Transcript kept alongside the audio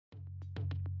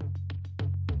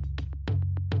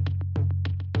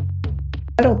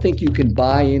don't think you can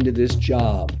buy into this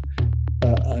job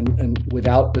and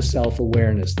without the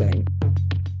self-awareness thing.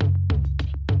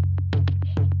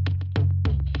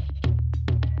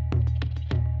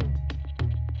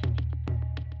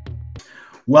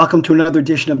 Welcome to another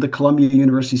edition of the Columbia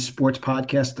University Sports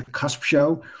Podcast, The Cusp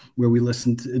Show, where we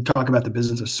talk about the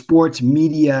business of sports,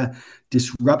 media,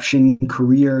 disruption,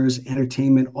 careers,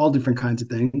 entertainment, all different kinds of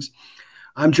things.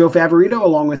 I'm Joe Favorito,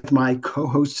 along with my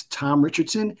co-host Tom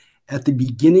Richardson, at the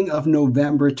beginning of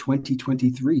November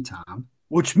 2023, Tom.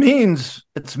 Which means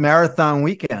it's marathon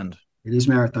weekend. It is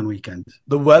marathon weekend.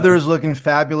 The weather is looking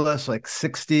fabulous, like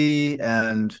 60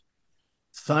 and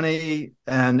sunny.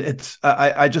 And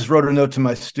I just wrote a note to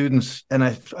my students, and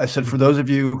I said, for those of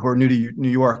you who are new to New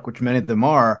York, which many of them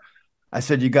are, I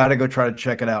said, you got to go try to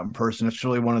check it out in person. It's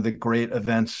really one of the great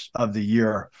events of the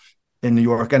year in New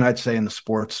York, and I'd say in the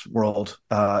sports world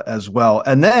as well.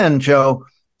 And then, Joe,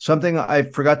 something I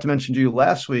forgot to mention to you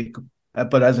last week,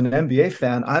 but as an NBA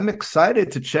fan, I'm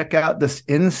excited to check out this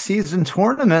in-season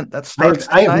tournament that starts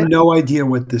tonight. I have no idea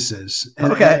what this is.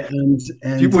 Okay.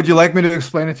 Would you like me to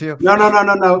explain it to you? No.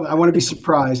 I want to be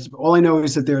surprised. All I know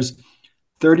is that there's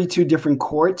 32 different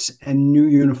courts and new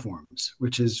uniforms,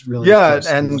 which is really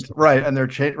and they're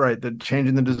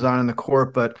changing the design on the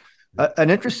court. But an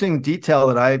interesting detail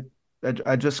that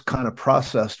I just kind of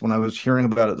processed when I was hearing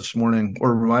about it this morning,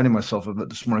 or reminding myself of it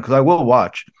this morning, because I will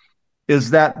watch,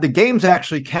 is that the games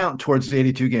actually count towards the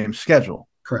 82 game schedule.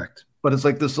 Correct. But it's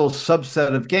like this little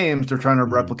subset of games they're trying to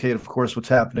replicate, of course, what's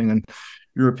happening in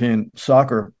European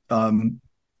soccer.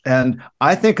 And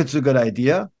I think it's a good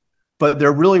idea, but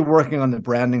they're really working on the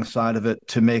branding side of it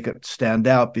to make it stand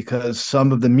out, because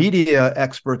some of the media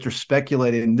experts are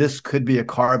speculating this could be a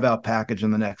carve-out package in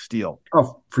the next deal.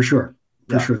 Oh, for sure.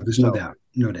 Sure. There's no doubt.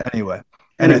 Anyway,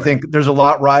 I think there's a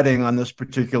lot riding on this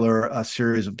particular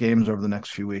series of games over the next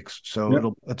few weeks.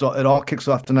 So it all kicks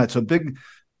off tonight. So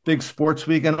big sports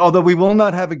weekend, although we will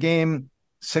not have a game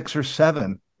 6 or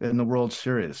 7 in the World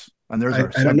Series. And there's our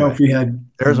segue. I don't know if we had.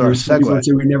 There's our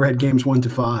segue. We never had games 1 to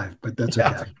 5, but that's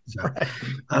okay. So,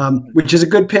 right. Which is a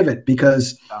good pivot,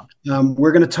 because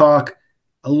we're going to talk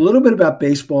a little bit about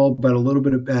baseball, but a little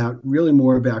bit about really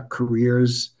more about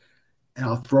careers. And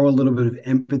I'll throw a little bit of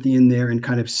empathy in there and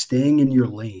kind of staying in your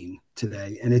lane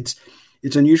today. And it's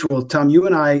unusual. Tom, you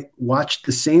and I watched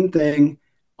the same thing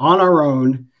on our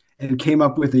own and came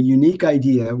up with a unique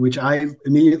idea, which I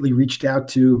immediately reached out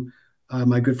to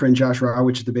my good friend Josh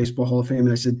Rawitsch at the Baseball Hall of Fame.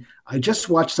 And I said, I just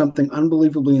watched something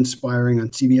unbelievably inspiring on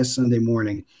CBS Sunday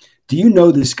Morning. Do you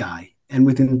know this guy? And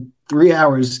within 3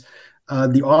 hours,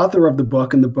 the author of the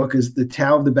book, and the book is The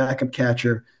Tao of the Backup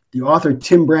Catcher, the author,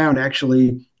 Tim Brown,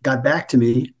 actually got back to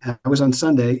me. I was on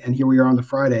Sunday, and here we are on the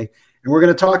Friday. And we're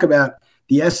going to talk about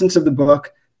the essence of the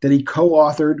book that he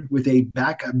co-authored with a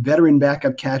veteran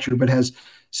backup catcher, but has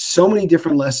so many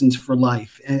different lessons for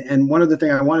life. And one other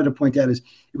thing I wanted to point out is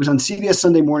it was on CBS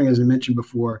Sunday Morning, as I mentioned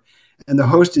before, and the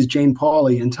host is Jane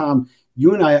Pauley. And Tom,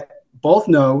 you and I both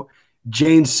know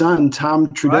Jane's son,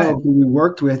 Tom Trudeau, who we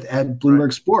worked with at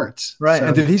Bloomberg Sports. Right. So,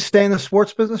 and did he stay in the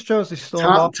sports business, Joe? Is he still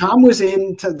involved? Tom was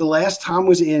in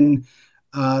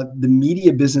the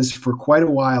media business for quite a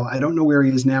while. I don't know where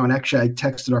he is now. And actually, I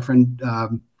texted our friend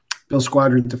Bill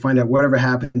Squadron to find out whatever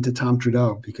happened to Tom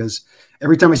Trudeau, because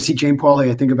every time I see Jane Pauley,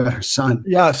 I think about her son.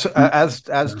 Yes,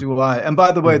 as do I. And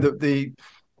by the way,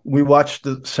 we watched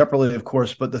it separately, of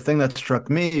course, but the thing that struck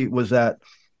me was that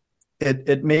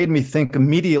it made me think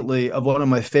immediately of one of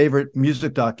my favorite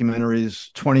music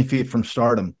documentaries, 20 Feet from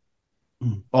Stardom.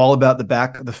 All about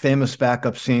the famous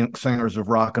backup singers of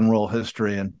rock and roll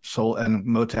history and soul and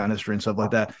Motown history and stuff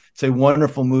like that. It's a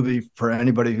wonderful movie for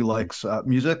anybody who likes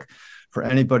music, for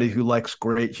anybody who likes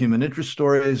great human interest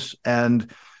stories.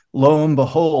 And lo and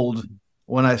behold,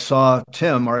 when I saw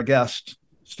Tim, our guest,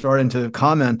 starting to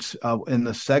comment in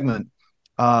this segment,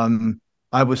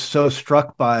 I was so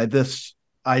struck by this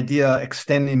idea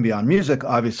extending beyond music,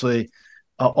 obviously.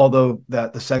 Although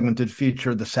that the segment did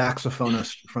feature the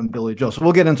saxophonist from Billy Joel. So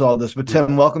we'll get into all this. But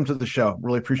Tim, welcome to the show.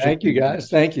 Really appreciate it. Thank you, guys.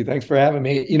 Thank you. Thanks for having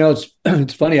me. You know,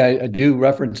 it's funny. I do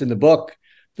reference in the book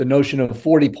the notion of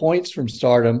 40 points from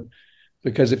stardom,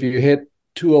 because if you hit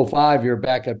 205, you're a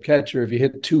backup catcher. If you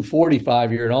hit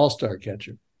 245, you're an all-star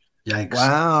catcher. Yikes.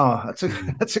 Wow.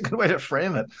 That's a good way to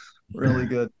frame it. Really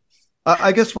good.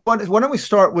 I guess why don't we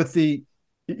start with you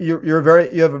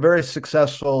have a very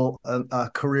successful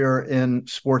career in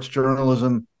sports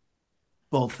journalism,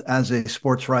 both as a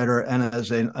sports writer and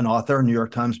as an author, New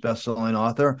York Times bestselling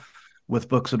author, with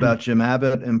books about Jim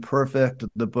Abbott, Imperfect,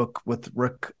 the book with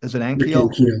Rick, is it Ankiel?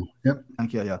 Rick Ankiel, yep.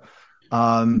 Ankiel,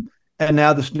 yeah. And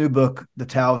now this new book, The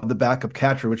Tao of the Backup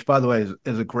Catcher, which, by the way,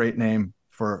 is a great name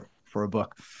for a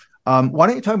book. Why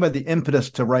don't you talk about the impetus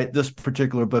to write this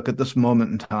particular book at this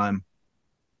moment in time?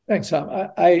 Thanks, Tom.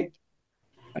 I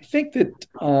think that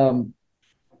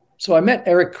so I met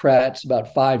Erik Kratz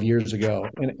about 5 years ago,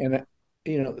 and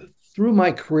through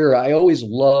my career, I always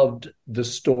loved the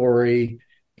story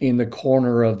in the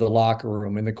corner of the locker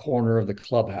room, in the corner of the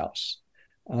clubhouse.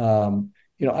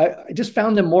 I just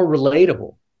found them more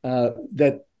relatable.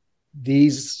 That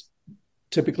these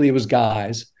typically it was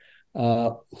guys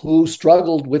who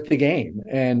struggled with the game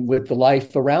and with the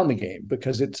life around the game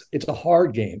because it's a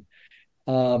hard game.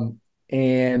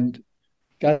 And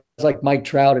guys like Mike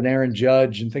Trout and Aaron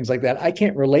Judge and things like that, I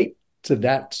can't relate to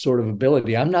that sort of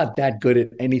ability. I'm not that good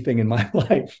at anything in my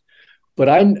life, but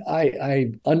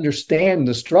I understand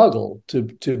the struggle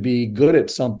to be good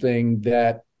at something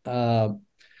that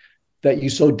you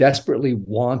so desperately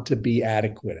want to be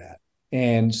adequate at.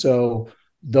 And so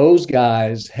those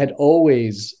guys had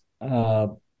always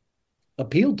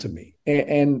appealed to me.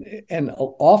 And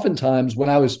oftentimes when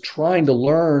I was trying to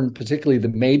learn, particularly the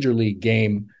major league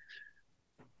game,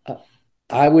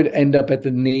 I would end up at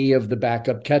the knee of the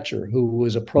backup catcher who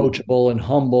was approachable and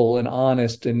humble and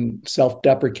honest and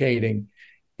self-deprecating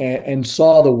and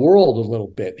saw the world a little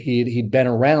bit. He'd been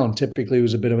around. Typically, he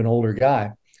was a bit of an older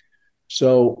guy.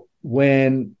 So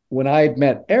when I had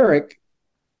met Erik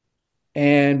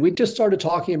and we just started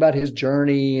talking about his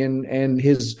journey and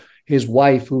his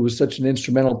wife, who was such an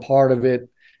instrumental part of it,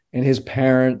 and his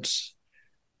parents,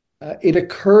 it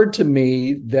occurred to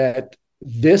me that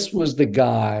this was the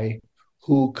guy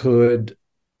who could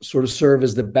sort of serve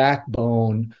as the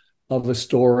backbone of a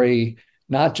story,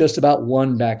 not just about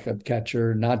one backup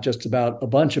catcher, not just about a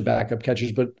bunch of backup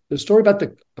catchers, but the story about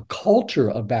the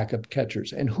culture of backup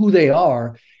catchers and who they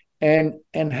are and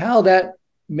how that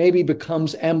maybe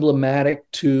becomes emblematic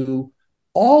to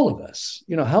all of us.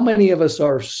 How many of us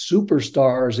are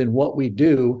superstars in what we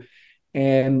do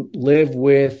and live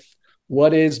with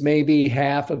what is maybe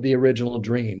half of the original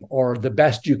dream or the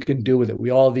best you can do with it? We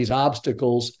all have these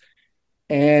obstacles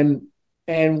and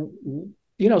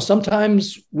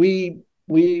sometimes we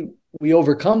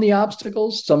overcome the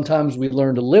obstacles. Sometimes we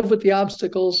learn to live with the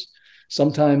obstacles.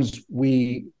 Sometimes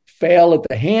we fail at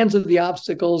the hands of the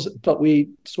obstacles, but we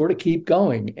sort of keep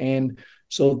going. And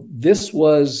so this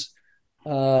was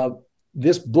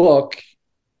this book,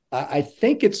 I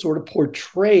think it sort of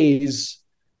portrays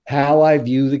how I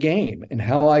view the game and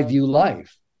how I view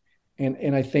life.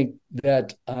 And I think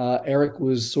that Erik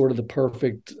was sort of the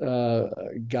perfect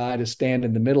guy to stand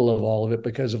in the middle of all of it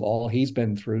because of all he's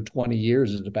been through 20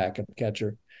 years as a backup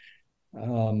catcher.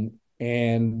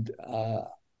 And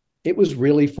it was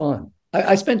really fun.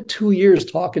 I spent 2 years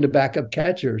talking to backup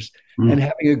catchers and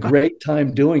having a great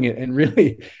time doing it. And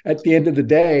really, at the end of the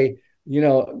day,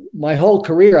 my whole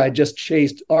career, I just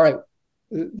chased, all right,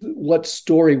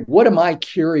 what am I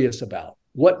curious about?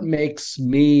 What makes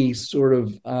me sort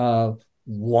of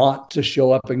want to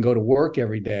show up and go to work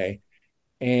every day?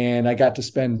 And I got to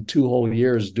spend 2 whole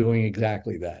years doing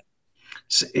exactly that.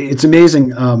 It's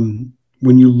amazing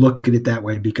when you look at it that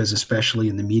way, because especially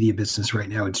in the media business right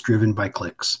now, it's driven by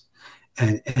clicks.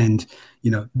 And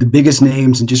the biggest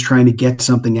names and just trying to get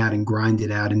something out and grind it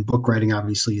out. And book writing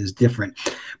obviously is different.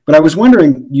 But I was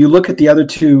wondering, you look at the other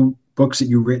 2 books that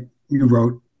you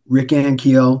wrote, Rick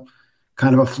Ankiel,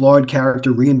 kind of a flawed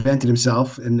character, reinvented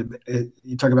himself. And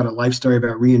you talk about a life story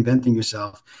about reinventing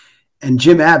yourself. And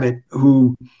Jim Abbott,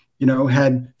 who,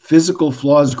 had physical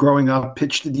flaws growing up,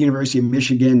 pitched at the University of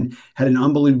Michigan, had an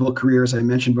unbelievable career. As I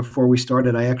mentioned before we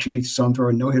started, I actually saw him throw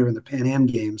a no-hitter in the Pan Am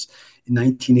Games in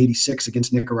 1986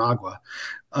 against Nicaragua.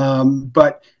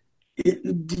 But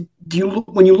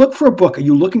when you look for a book, are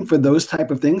you looking for those type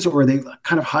of things, or are they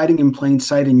kind of hiding in plain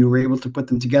sight and you were able to put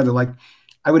them together? Like,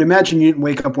 I would imagine you didn't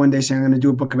wake up one day saying, I'm going to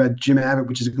do a book about Jim Abbott,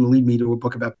 which is going to lead me to a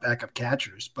book about backup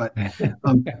catchers. But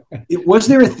was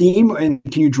there a theme, and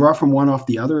can you draw from one off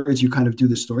the other as you kind of do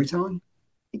the storytelling?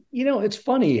 It's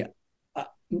funny.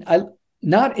 I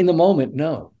not in the moment,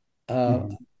 no.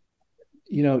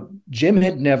 Jim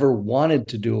had never wanted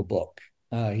to do a book.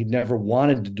 He'd never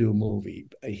wanted to do a movie.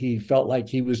 He felt like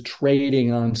he was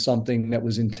trading on something that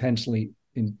was intensely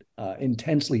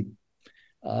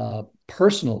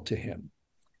personal to him.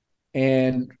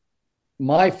 And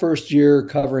my first year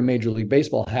covering Major League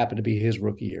Baseball happened to be his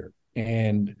rookie year.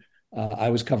 And I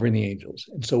was covering the Angels.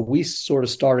 And so we sort of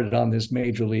started on this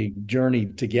Major League journey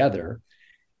together.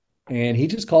 And he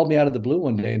just called me out of the blue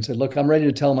one day and said, look, I'm ready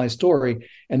to tell my story.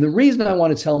 And the reason I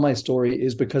want to tell my story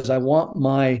is because I want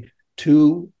my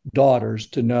 2 daughters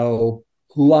to know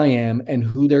who I am and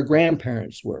who their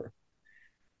grandparents were.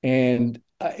 And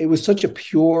it was such a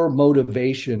pure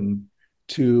motivation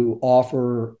to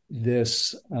offer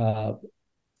this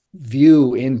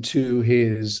view into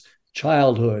his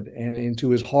childhood and into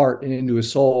his heart and into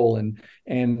his soul,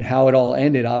 and how it all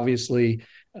ended. Obviously,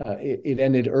 it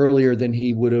ended earlier than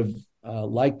he would have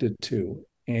liked it to.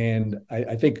 And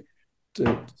I think,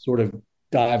 to sort of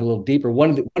dive a little deeper,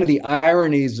 one of the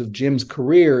ironies of Jim's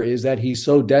career is that he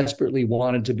so desperately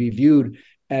wanted to be viewed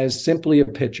as simply a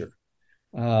pitcher,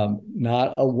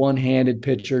 not a one-handed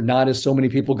pitcher, not, as so many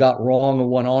people got wrong, a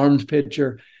one-armed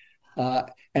pitcher.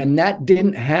 And that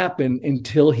didn't happen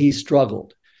until he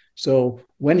struggled. So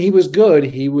when he was good,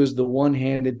 he was the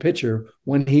one-handed pitcher.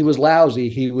 When he was lousy,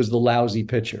 he was the lousy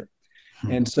pitcher.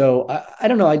 And so I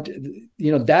don't know,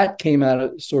 that came out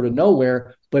of sort of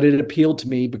nowhere, but it appealed to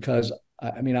me because,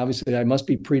 I mean, obviously I must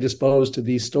be predisposed to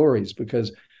these stories,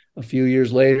 because a few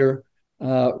years later,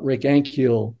 Rick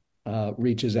Ankiel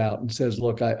reaches out and says,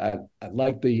 look, I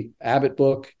like the Abbott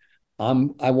book.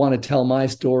 I want to tell my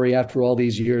story after all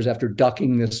these years, after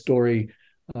ducking this story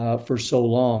for so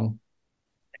long.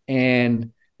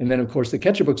 And then, of course, the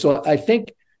Catcher book. So I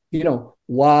think,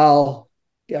 while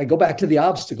I go back to the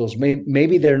obstacles,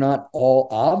 maybe they're not all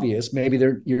obvious. Maybe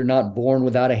you're not born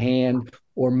without a hand,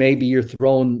 or maybe you're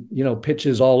throwing,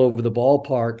 pitches all over the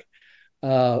ballpark.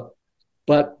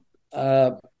 But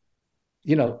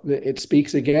it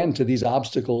speaks again to these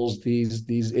obstacles,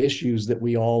 these issues that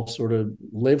we all sort of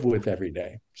live with every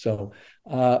day. So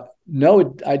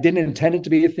no, I didn't intend it to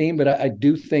be a theme, but I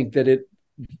do think that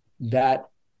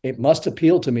it must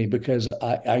appeal to me, because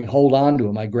I hold on to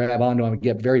them. I grab onto them. I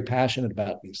get very passionate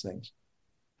about these things.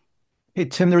 Hey,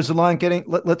 Tim, there's a line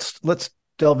let's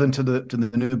delve into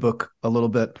the new book a little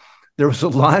bit. There was a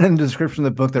line in the description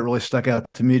of the book that really stuck out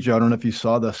to me, Joe. I don't know if you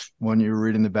saw this when you were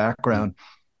reading the background.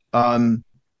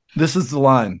 This is the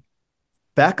line: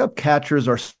 backup catchers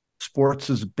are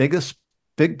sports' biggest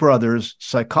big brothers,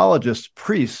 psychologists,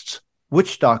 priests,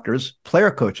 witch doctors,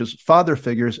 player coaches, father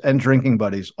figures, and drinking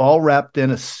buddies, all wrapped in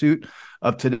a suit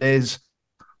of today's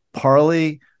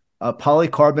polycarbonate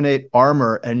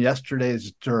armor and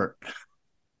yesterday's dirt.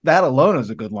 That alone is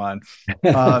a good line.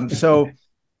 So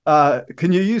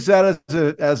can you use that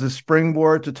as a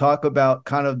springboard to talk about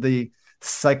kind of the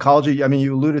psychology? I mean,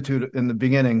 you alluded to it in the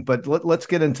beginning, but let's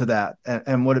get into that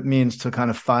and what it means to kind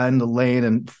of find the lane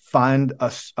and find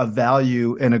a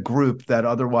value in a group that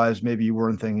otherwise maybe you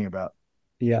weren't thinking about.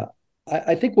 Yeah,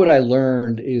 I think what I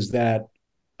learned is that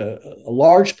a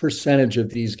large percentage of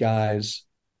these guys,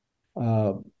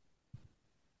 had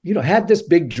this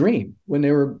big dream when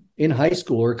they were in high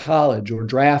school or college or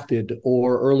drafted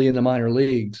or early in the minor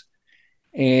leagues.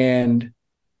 And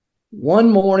one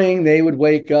morning they would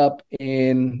wake up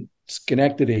in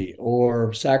Schenectady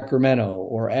or Sacramento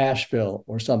or Asheville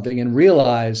or something and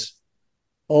realize,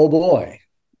 oh boy,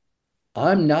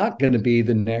 I'm not going to be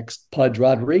the next Pudge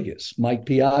Rodriguez, Mike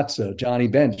Piazza, Johnny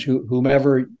Bench,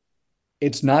 whomever.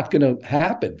 It's not going to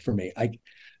happen for me.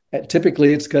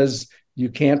 Typically it's because you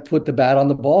can't put the bat on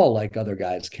the ball like other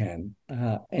guys can.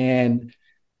 And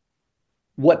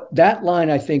what that line,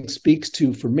 I think, speaks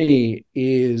to for me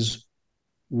is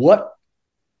what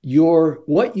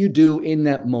you do in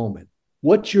that moment.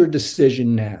 What's your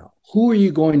decision now? Who are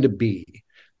you going to be?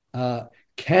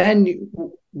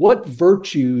 What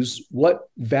virtues, what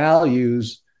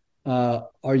values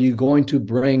are you going to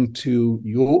bring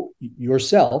to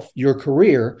yourself, your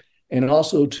career, and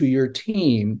also to your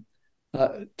team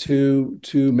to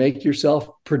make yourself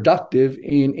productive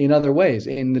in other ways,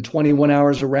 in the 21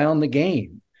 hours around the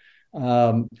game?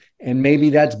 And maybe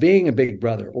that's being a big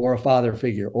brother or a father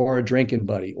figure or a drinking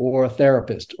buddy or a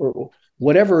therapist or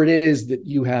whatever it is that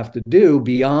you have to do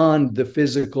beyond the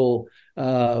physical,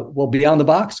 beyond the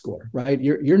box score, right?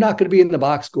 You're not going to be in the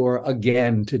box score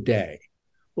again today.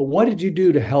 But what did you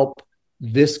do to help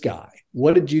this guy?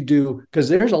 What did you do? Because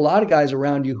there's a lot of guys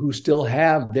around you who still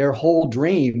have their whole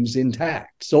dreams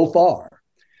intact so far.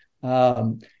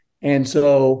 And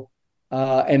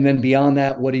then beyond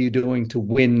that, what are you doing to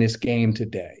win this game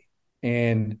today?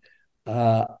 And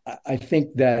I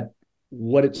think that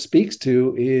what it speaks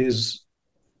to is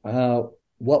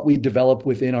what we develop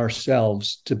within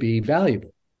ourselves to be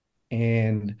valuable.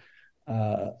 And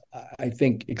I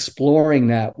think exploring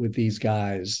that with these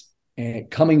guys and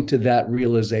coming to that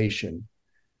realization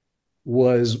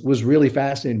was really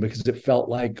fascinating, because it felt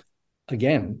like,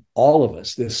 again, all of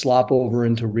us, this slop over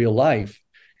into real life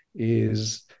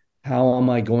is, how am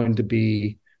I going to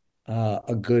be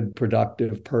a good,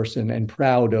 productive person and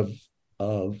proud of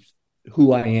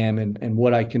who I am and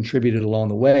what I contributed along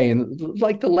the way? And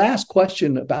like the last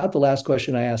question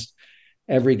I asked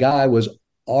every guy was,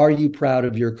 are you proud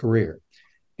of your career?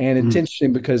 And it's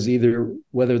interesting because either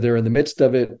whether they're in the midst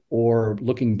of it or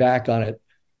looking back on it,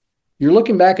 you're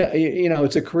looking back at,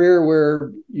 it's a career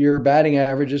where your batting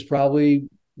average is probably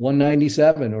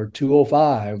 197 or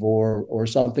 205 or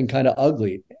something kind of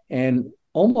ugly. And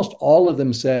almost all of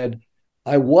them said,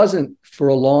 I wasn't for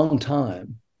a long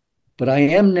time, but I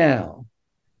am now.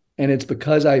 And it's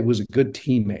because I was a good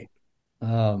teammate.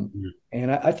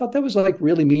 And I thought that was like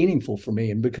really meaningful for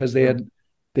me. And because they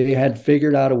had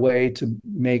figured out a way to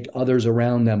make others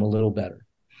around them a little better.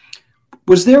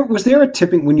 Was there a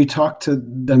tipping when you talked to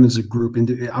them as a group,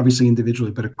 obviously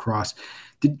individually, but across?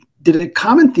 Did a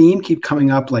common theme keep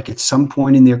coming up, like at some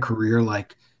point in their career,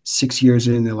 like 6 years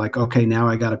in, they're like, okay, now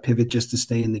I got to pivot just to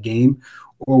stay in the game?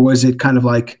 Or was it kind of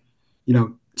like,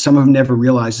 some of them never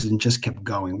realized it and just kept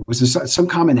going? Was there some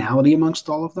commonality amongst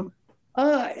all of them?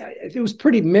 It was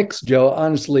pretty mixed, Joe,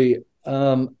 honestly.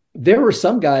 There were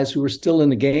some guys who were still in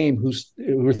the game who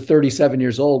were 37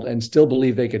 years old and still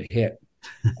believe they could hit.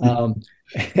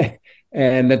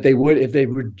 And that they would, if they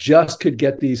would just could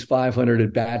get these 500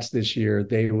 at bats this year,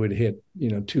 they would hit,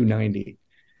 290.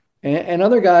 And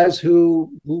other guys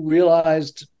who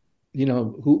realized,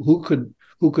 who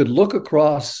could look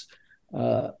across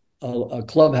a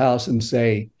clubhouse and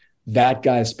say, that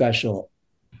guy's special.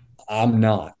 I'm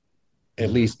not,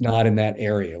 at least not in that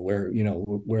area where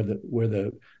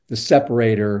the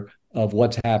separator of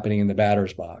what's happening in the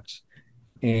batter's box.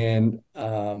 And,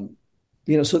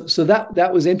 so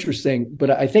that was interesting. But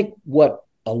I think what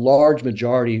a large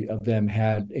majority of them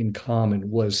had in common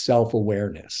was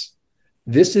self-awareness.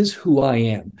 This is who I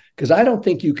am. Because I don't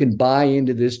think you can buy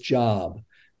into this job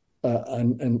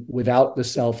and without the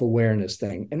self-awareness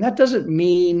thing. And that doesn't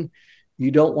mean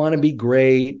you don't want to be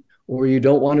great or you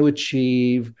don't want to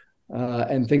achieve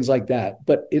and things like that.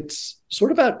 But it's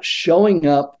sort of about showing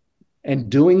up and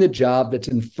doing the job that's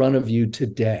in front of you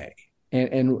today.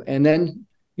 And then,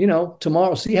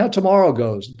 tomorrow, see how tomorrow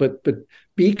goes, but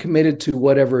be committed to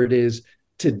whatever it is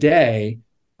today.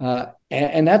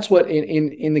 And that's what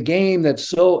in the game that's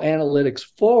so analytics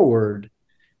forward,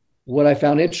 what I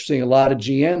found interesting, a lot of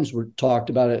GMs talked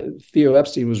about it. Theo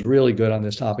Epstein was really good on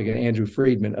this topic, and Andrew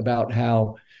Friedman, about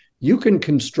how you can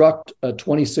construct a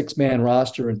 26-man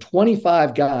roster and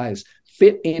 25 guys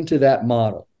fit into that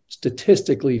model,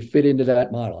 statistically fit into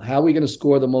that model. How are we going to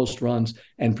score the most runs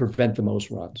and prevent the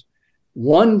most runs?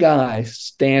 One guy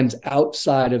stands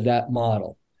outside of that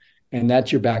model, and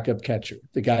that's your backup catcher,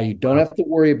 the guy you don't have to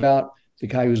worry about, the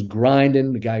guy who's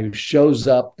grinding, the guy who shows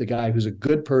up, the guy who's a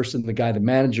good person, the guy the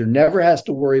manager never has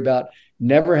to worry about,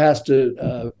 never has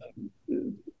to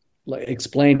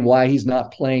explain why he's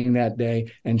not playing that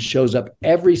day, and shows up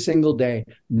every single day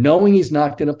knowing he's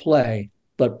not going to play,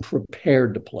 but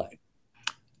prepared to play.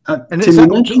 Let me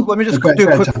just do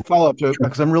a quick follow-up to it,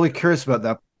 because I'm really curious about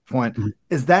that point. Mm-hmm.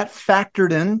 Is that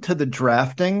factored into the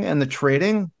drafting and the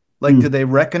trading? Like, do they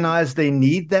recognize they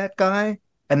need that guy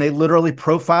and they literally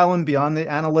profile him beyond the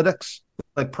analytics,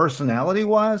 like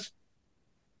personality-wise?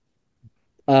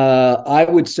 I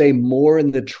would say more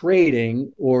in the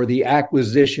trading or the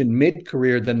acquisition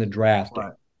mid-career than the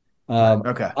drafting. Right.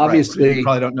 Okay. Obviously, right. You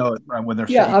probably don't know it when they're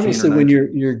 18. Obviously, when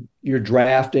you're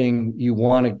drafting, you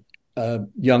want a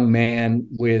young man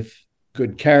with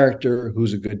good character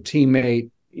who's a good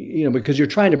teammate. Because you're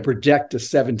trying to project a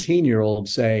 17-year-old,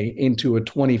 say, into a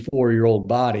 24-year-old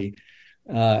body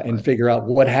and figure out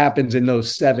what happens in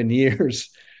those 7 years.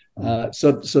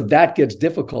 So that gets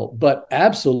difficult. But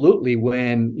absolutely,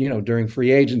 when, during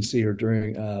free agency or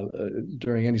during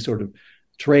any sort of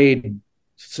trade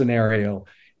scenario,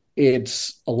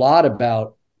 it's a lot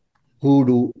about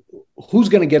who's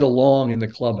going to get along in the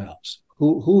clubhouse,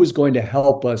 who is going to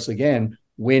help us, again,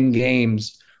 win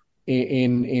games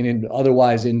in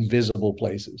otherwise invisible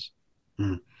places.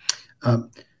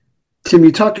 Tim,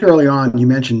 you talked early on, you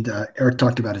mentioned Eric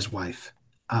talked about his wife.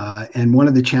 And one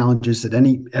of the challenges that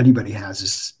anybody has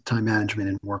is time management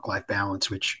and work-life balance,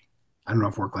 which I don't know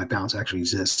if work-life balance actually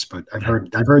exists, but I've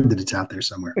heard that it's out there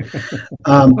somewhere.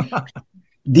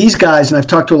 These guys, and I've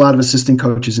talked to a lot of assistant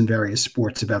coaches in various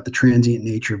sports about the transient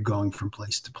nature of going from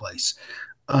place to place.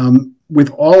 With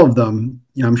all of them,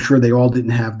 I'm sure they all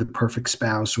didn't have the perfect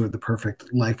spouse or the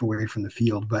perfect life away from the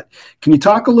field. But can you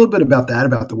talk a little bit about that,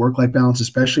 about the work-life balance,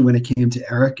 especially when it came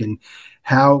to Eric, and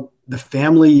how the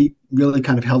family really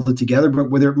kind of held it together?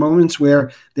 But were there moments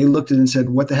where they looked at it and said,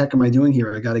 what the heck am I doing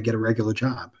here? I got to get a regular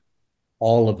job.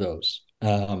 All of those.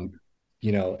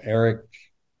 Eric,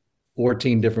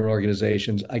 14 different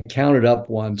organizations. I counted up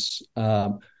once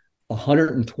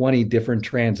 120 different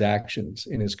transactions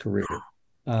in his career.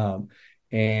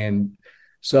 And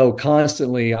so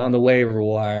constantly on the waiver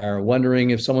wire, wondering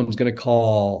if someone's going to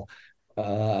call,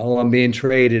 oh, I'm being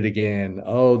traded again.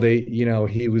 Oh,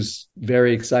 he was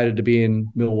very excited to be in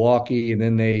Milwaukee, and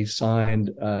then they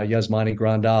signed Yasmani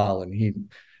Grandal, and he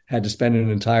had to spend an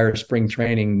entire spring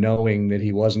training knowing that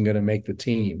he wasn't going to make the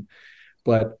team.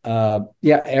 But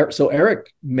so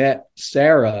Eric met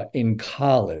Sarah in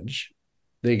college.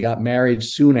 They got married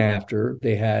soon after.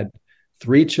 They had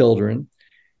 3 children.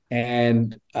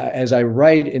 And as I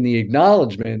write in the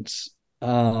acknowledgments,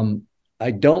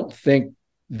 I don't think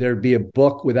there'd be a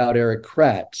book without Erik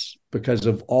Kratz because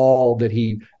of all that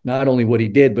not only what he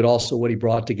did, but also what he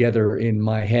brought together in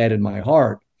my head and my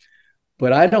heart.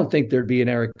 But I don't think there'd be an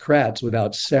Erik Kratz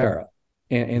without Sarah.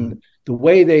 And the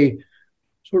way they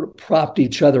sort of propped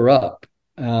each other up,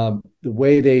 the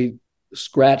way they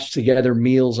scratched together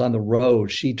meals on the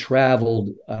road. She traveled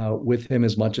with him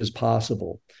as much as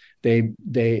possible.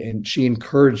 And she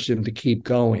encouraged him to keep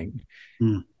going.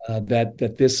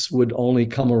 That this would only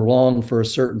come along for a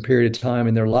certain period of time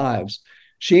in their lives.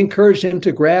 She encouraged him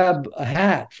to grab a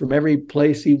hat from every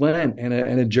place he went and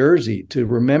a jersey to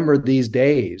remember these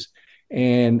days.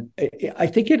 And I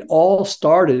think it all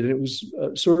started, it was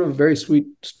sort of a very sweet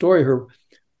story.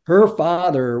 Her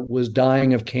father was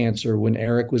dying of cancer when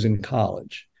Erik was in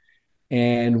college.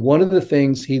 And one of the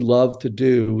things he loved to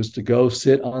do was to go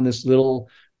sit on this little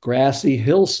grassy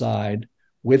hillside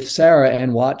with Sarah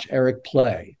and watch Erik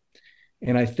play.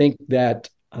 And I think that,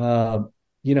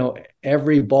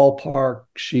 every ballpark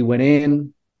she went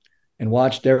in and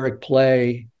watched Erik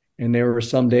play, and there were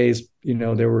some days,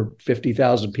 there were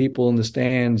 50,000 people in the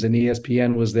stands and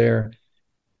ESPN was there.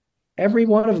 Every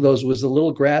one of those was a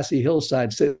little grassy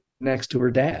hillside sitting next to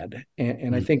her dad.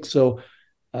 And I think so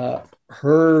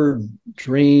her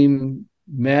dream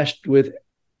meshed with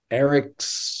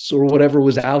Eric's or whatever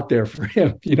was out there for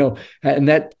him, and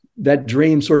that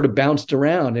dream sort of bounced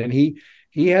around, and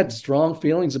he had strong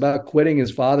feelings about quitting.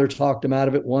 His father talked him out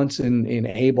of it once in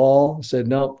A-ball, said,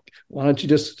 no, why don't you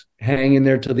just hang in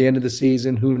there till the end of the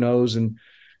season? Who knows? And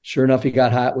sure enough, he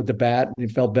got hot with the bat and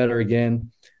he felt better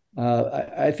again.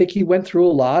 I think he went through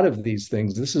a lot of these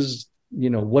things. This is,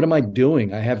 what am I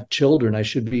doing? I have children. I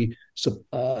should be,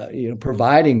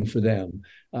 providing for them.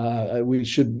 We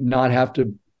should not have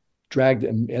to drag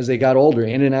them as they got older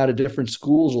in and out of different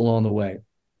schools along the way.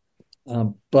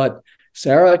 But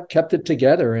Sarah kept it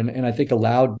together and I think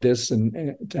allowed this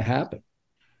to happen.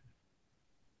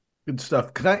 Good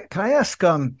stuff. Can I ask,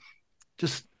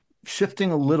 just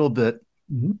shifting a little bit,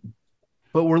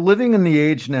 but we're living in the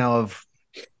age now of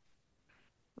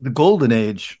the golden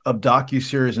age of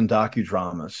docuseries and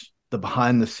docudramas, the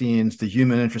behind the scenes, the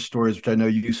human interest stories, which I know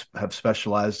you have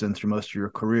specialized in through most of your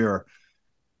career.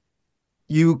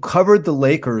 You covered the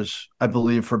Lakers, I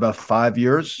believe, for about 5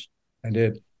 years. I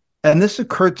did. And this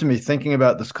occurred to me thinking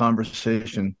about this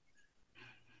conversation.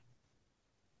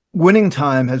 Winning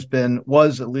Time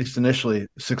was at least initially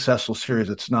a successful series.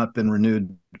 It's not been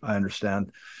renewed, I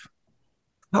understand.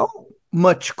 How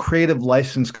much creative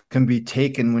license can be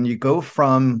taken when you go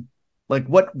from like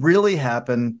what really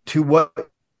happened to what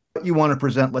you want to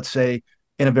present, let's say,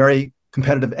 in a very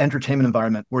competitive entertainment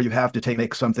environment where you have to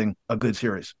make something a good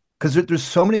series? Because there's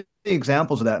so many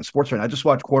examples of that in sports right now. I just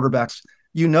watched quarterbacks.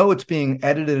 It's being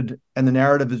edited and the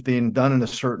narrative is being done in a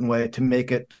certain way to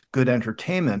make it good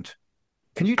entertainment.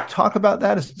 Can you talk about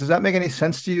that? Does that make any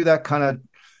sense to you, that kind of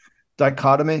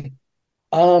dichotomy?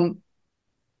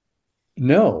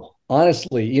 No,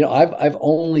 honestly, I've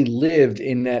only lived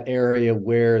in that area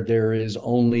where there is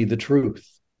only the truth,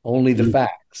 only the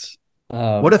facts.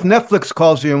 What if Netflix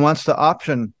calls you and wants to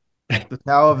option the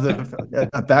cow of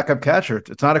a backup catcher?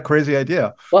 It's not a crazy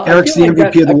idea. Well, Eric's the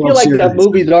MVP of the World Series. That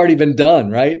movie's already been done,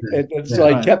 right? So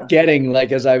I kept getting,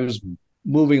 like, as I was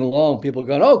moving along, people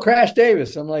going, "Oh, Crash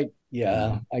Davis." I'm like,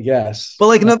 yeah, I guess. But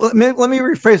let me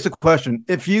rephrase the question.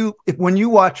 When you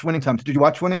watch Winning Time, did you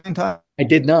watch Winning Time? I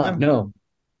did not. No.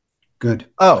 Good.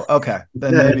 Oh, okay.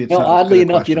 Then maybe it's oddly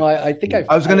enough, I think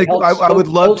I would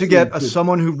love to get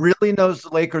someone who really knows the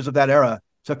Lakers of that era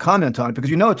to comment on it,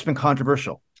 because it's been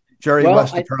controversial. Jerry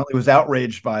West apparently was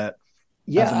outraged by it.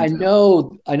 Yeah, I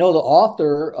know the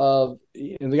author of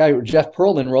the guy, Jeff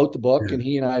Pearlman, wrote the book, and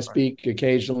he and I speak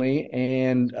occasionally,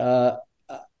 and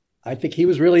I think he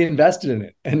was really invested in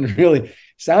it, and really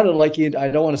sounded like I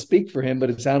don't want to speak for him, but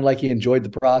it sounded like he enjoyed the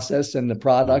process and the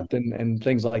product and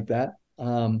things like that.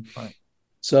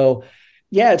 So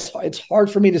yeah, it's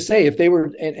hard for me to say if they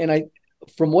were,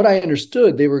 from what I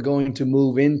understood, they were going to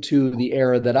move into the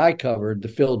era that I covered, the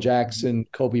Phil Jackson,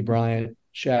 Kobe Bryant,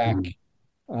 Shaq,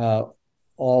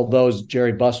 all those.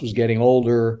 Jerry Buss was getting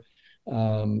older,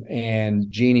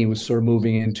 and Jeannie was sort of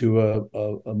moving into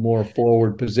a more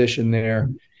forward position there.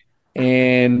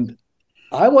 And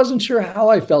I wasn't sure how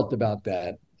I felt about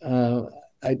that.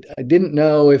 I didn't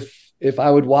know if I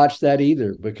would watch that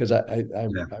either, because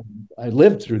Yeah. I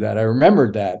lived through that. I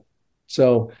remembered that.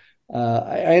 So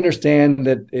I understand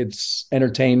that it's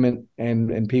entertainment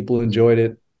and people enjoyed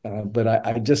it, but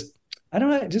I don't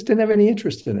know. I just didn't have any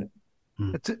interest in it.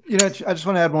 It's, I just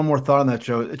want to add one more thought on that,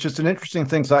 Joe. It's just an interesting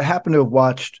thing. So I happen to have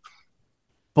watched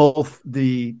both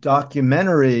the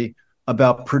documentary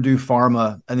about Purdue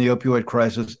Pharma and the opioid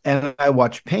crisis, and I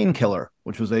watched Painkiller,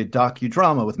 which was a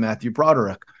docudrama with Matthew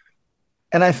Broderick.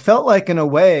 And I felt like, in a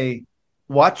way,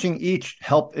 watching each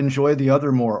helped enjoy the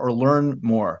other more or learn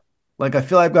more. Like, I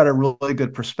feel I've got a really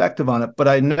good perspective on it, but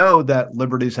I know that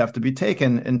liberties have to be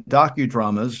taken in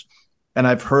docudramas. And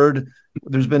I've heard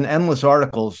there's been endless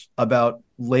articles about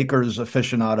Lakers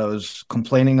aficionados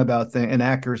complaining about the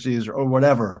inaccuracies or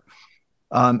whatever.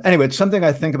 Anyway, it's something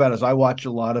I think about as I watch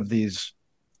a lot of these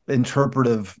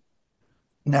interpretive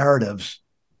narratives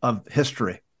of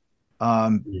history.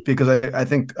 Because I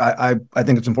think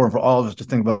it's important for all of us to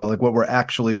think about like what we're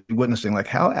actually witnessing. Like,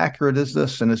 how accurate is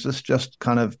this, and is this just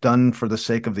kind of done for the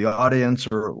sake of the audience,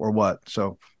 or what?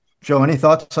 So, Joe, any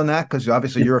thoughts on that? Because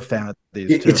obviously you're a fan of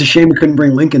these too. It's a shame we couldn't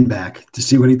bring Lincoln back to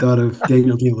see what he thought of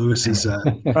Daniel Day-Lewis's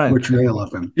portrayal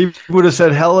of him. He would have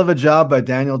said, "Hell of a job by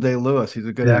Daniel Day-Lewis. He's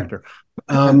a good actor."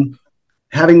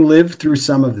 Having lived through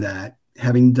some of that,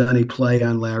 having done a play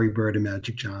on Larry Bird and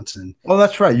Magic Johnson. Well,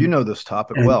 that's right. You know this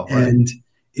topic well, right? And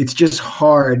it's just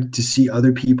hard to see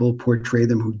other people portray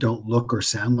them who don't look or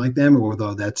sound like them,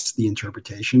 although that's the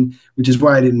interpretation, which is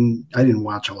why I didn't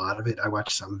watch a lot of it. I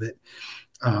watched some of it.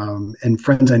 And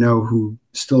friends I know who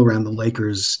still around the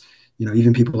Lakers,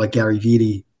 even people like Gary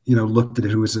Vitti, looked at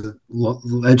it, who was a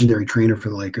legendary trainer for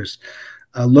the Lakers,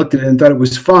 looked at it and thought it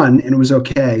was fun and it was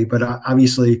okay. But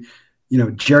obviously,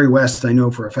 Jerry West, I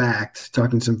know for a fact,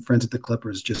 talking to some friends at the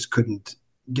Clippers, just couldn't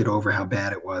get over how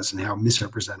bad it was and how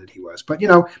misrepresented he was. But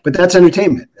but that's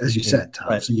entertainment, as you said, Tom.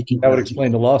 Right. So that would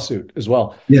explain the lawsuit as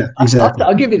well. Yeah, exactly.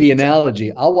 I'll give you the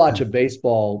analogy. I'll watch a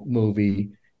baseball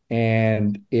movie,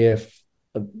 and if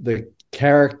the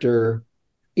character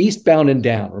Eastbound and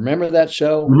Down, remember that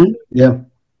show? Mm-hmm. Yeah,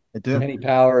 I do. Kenny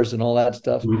Powers and all that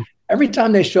stuff. Mm-hmm. Every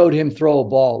time they showed him throw a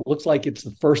ball, it looks like it's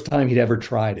the first time he'd ever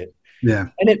tried it. Yeah,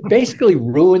 and it basically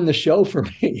ruined the show for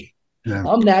me. Yeah.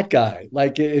 I'm that guy.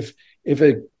 Like if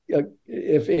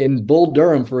in Bull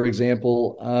Durham, for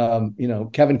example,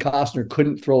 Kevin Costner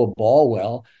couldn't throw a ball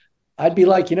well, I'd be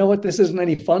like, you know what, this isn't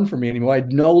any fun for me anymore.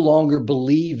 I'd no longer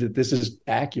believe that this is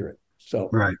accurate. So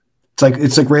right.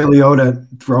 It's like Ray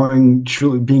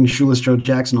Liotta being shoeless Joe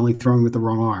Jackson, only throwing with the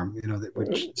wrong arm,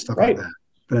 stuff right. like that.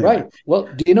 But anyway. Right. Well,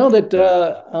 do you know that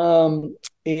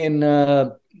in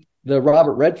the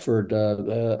Robert Redford,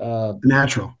 The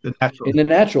Natural,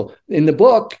 in the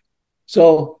book,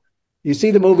 so you see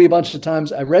the movie a bunch of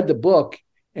times. I read the book,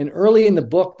 and early in the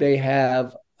book, they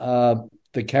have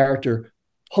the character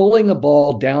pulling a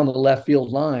ball down the left field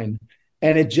line.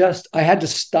 And I had to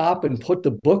stop and put the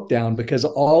book down because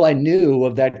all I knew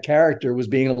of that character was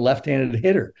being a left-handed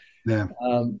hitter. Yeah.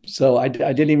 So I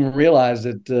didn't even realize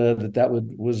that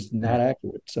was not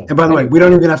accurate. So, and by the way, we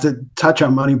don't even have to touch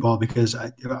on Moneyball because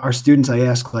our students, I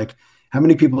ask, like, how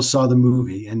many people saw the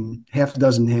movie, and half a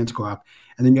dozen hands go up.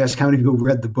 And then you ask how many people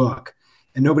read the book,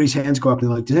 and nobody's hands go up. And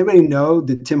they're like, does anybody know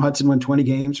that Tim Hudson won 20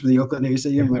 games for the Oakland A's?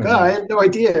 I'm like, I had no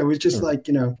idea. It was just like,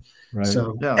 Right.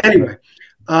 So anyway.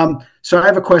 So I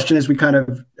have a question as we kind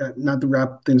of, not to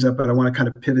wrap things up, but I want to kind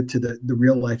of pivot to the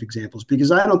real life examples,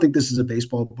 because I don't think this is a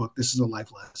baseball book. This is a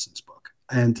life lessons book.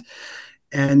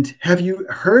 And have you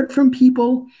heard from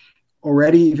people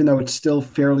already, even though it's still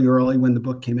fairly early when the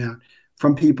book came out,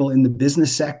 from people in the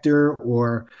business sector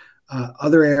or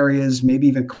other areas, maybe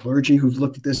even clergy who've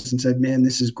looked at this and said, man,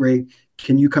 this is great.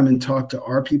 Can you come and talk to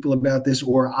our people about this?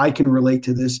 Or I can relate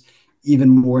to this even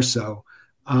more so.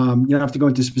 You don't have to go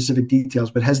into specific details,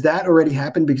 but has that already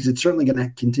happened? Because it's certainly going to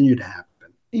continue to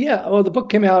happen. Yeah. Well, the book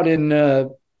came out in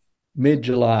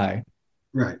mid-July.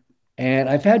 Right. And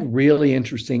I've had really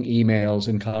interesting emails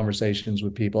and conversations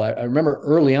with people. I remember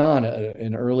early on,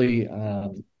 an early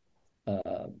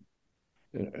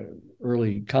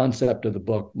concept of the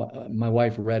book. My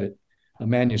wife read it, a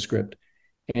manuscript.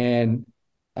 And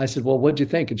I said, well, what'd you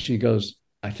think? And she goes,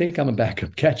 I think I'm a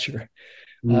backup catcher.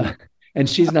 And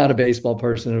she's not a baseball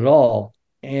person at all.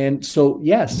 And so,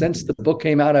 since the book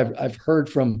came out, I've heard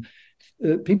from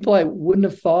people I wouldn't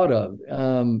have thought of,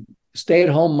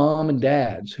 stay-at-home mom and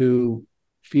dads who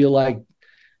feel like,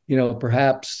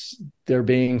 perhaps they're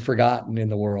being forgotten in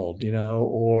the world,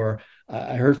 or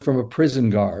I heard from a prison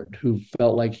guard who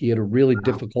felt like he had a really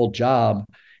difficult job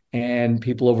and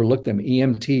people overlook them.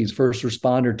 EMTs, first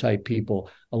responder type people,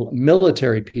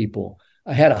 military people.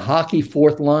 I had a hockey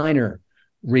fourth liner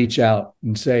reach out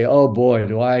and say, "Oh boy,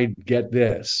 do I get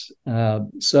this?"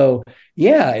 So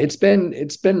yeah, it's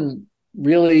been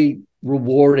really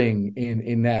rewarding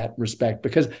in that respect,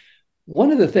 because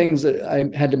one of the things that I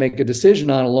had to make a decision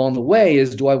on along the way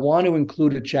is, do I want to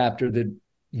include a chapter that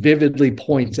vividly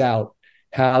points out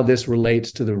how this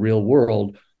relates to the real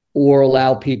world, or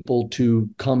allow people to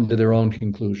come to their own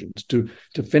conclusions, to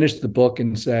finish the book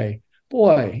and say,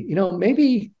 boy,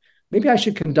 maybe I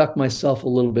should conduct myself a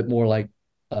little bit more like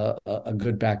a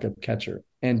good backup catcher.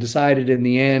 And decided in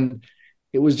the end,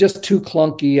 it was just too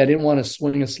clunky. I didn't want to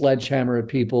swing a sledgehammer at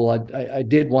people. I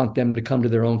did want them to come to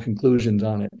their own conclusions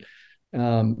on it.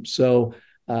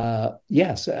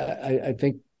 Yes, I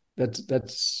think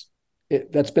that's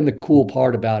been the cool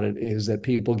part about it, is that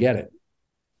people get it.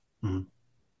 Mm-hmm.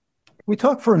 We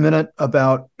talk for a minute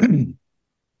about the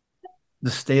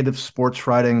state of sports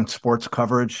writing, sports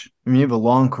coverage. I mean, you have a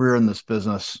long career in this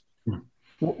business.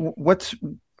 How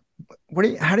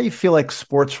do you feel like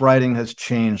sports writing has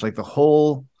changed, like the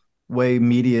whole way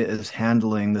media is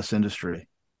handling this industry?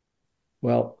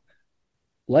 Well,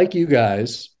 like you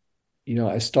guys,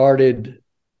 I started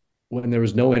when there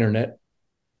was no internet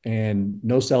and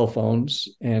no cell phones,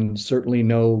 and certainly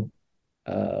no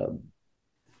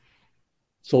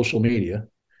social media.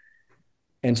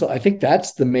 And so I think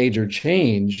that's the major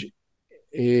change.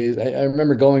 Is I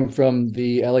remember going from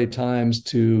the LA Times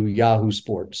to Yahoo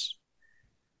Sports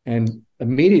and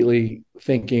immediately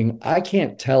thinking, I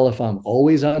can't tell if I'm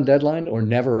always on deadline or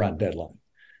never on deadline.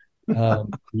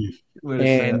 And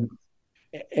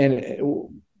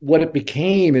what it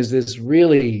became is this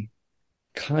really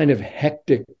kind of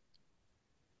hectic,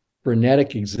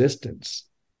 frenetic existence.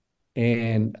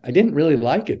 And I didn't really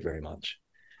like it very much.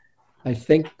 I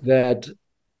think that,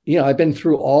 I've been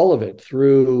through all of it,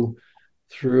 through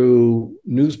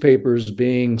newspapers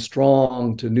being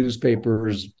strong, to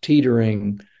newspapers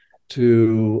teetering,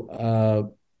 to,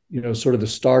 sort of the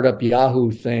startup Yahoo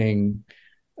thing,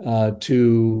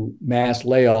 to mass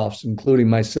layoffs, including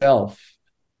myself,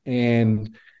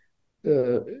 and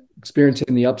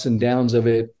experiencing the ups and downs of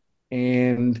it.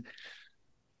 And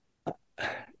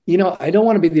I don't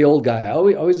want to be the old guy. I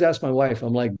always ask my wife,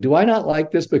 I'm like, do I not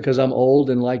like this because I'm old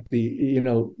and like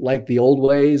the old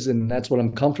ways and that's what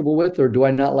I'm comfortable with? Or do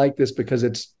I not like this because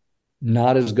it's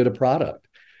not as good a product?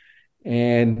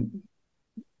 And,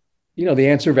 the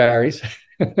answer varies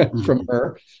from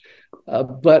her.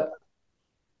 But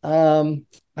I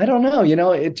don't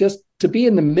know, it just, to be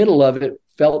in the middle of it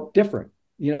felt different.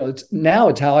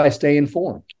 It's how I stay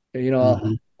informed.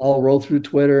 I'll roll through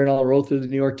Twitter and I'll roll through the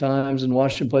New York Times and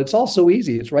Washington Post. It's all so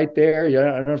easy. It's right there. I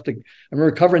don't have to. I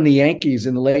remember covering the Yankees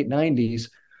in the late 90s.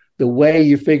 The way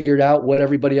you figured out what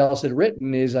everybody else had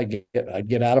written is I'd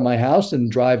get out of my house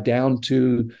and drive down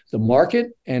to the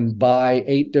market and buy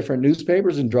 8 different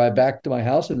newspapers and drive back to my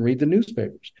house and read the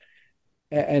newspapers.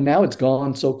 And now it's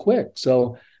gone so quick.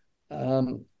 So,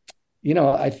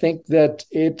 I think that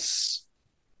it's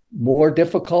more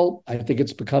difficult. I think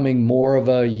it's becoming more of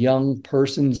a young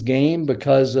person's game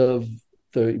because of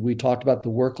we talked about the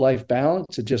work-life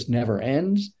balance. It just never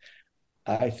ends.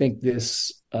 I think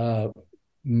this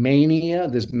mania,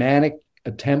 this manic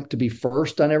attempt to be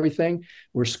first on everything,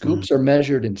 where scoops are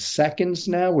measured in seconds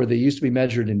now, where they used to be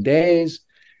measured in days,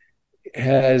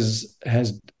 has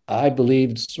I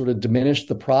believe sort of diminished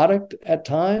the product at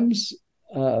times.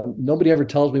 Nobody ever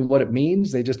tells me what it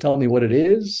means. They just tell me what it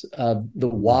is. The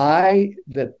why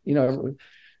that,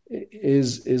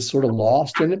 is sort of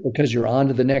lost in it, because you're on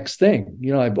to the next thing.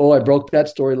 I broke that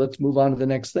story. Let's move on to the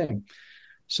next thing.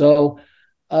 So,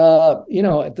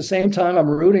 at the same time, I'm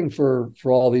rooting for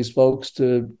all these folks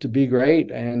to be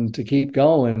great and to keep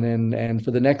going, and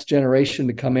for the next generation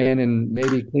to come in and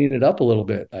maybe clean it up a little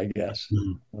bit, I guess.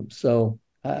 Mm-hmm. So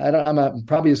I'm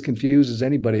probably as confused as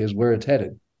anybody as where it's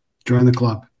headed. Join the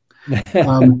club. I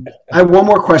have one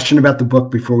more question about the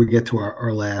book before we get to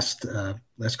our last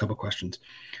couple of questions.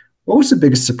 What was the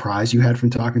biggest surprise you had from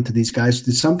talking to these guys?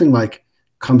 Did something like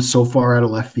come so far out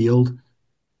of left field?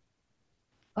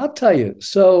 I'll tell you.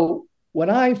 So when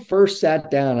I first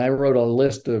sat down, I wrote a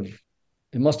list of,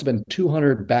 it must have been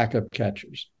 200 backup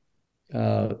catchers,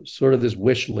 sort of this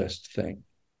wish list thing.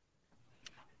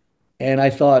 And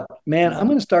I thought, man, I'm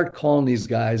going to start calling these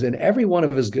guys, and every one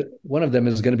of them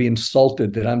is going to be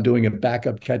insulted that I'm doing a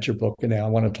backup catcher book, and I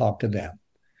want to talk to them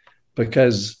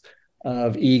because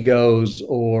of egos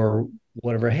or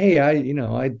whatever. Hey,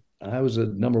 I was a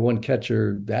number one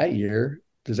catcher that year.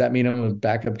 Does that mean I'm a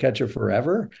backup catcher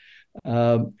forever?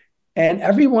 And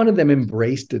every one of them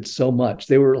embraced it so much.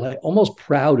 They were like almost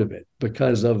proud of it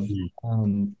because of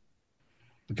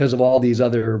all these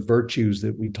other virtues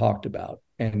that we talked about.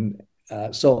 And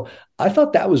so I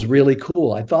thought that was really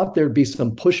cool. I thought there'd be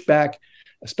some pushback,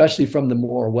 especially from the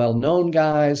more well-known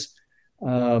guys.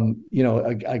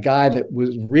 A guy that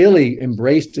was really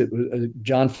embraced it was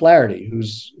John Flaherty,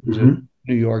 who's a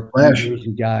New York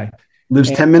guy.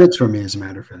 Lives 10 minutes from me, as a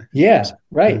matter of fact. Yeah,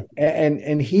 right.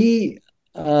 And he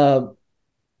was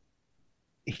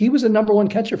a number one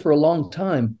catcher for a long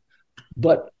time,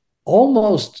 but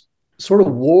almost sort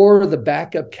of wore the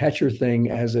backup catcher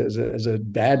thing as a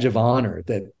badge of honor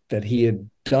that he had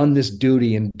done this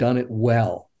duty and done it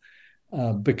well.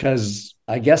 Because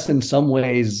I guess in some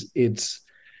ways it's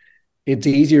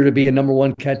easier to be a number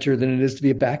one catcher than it is to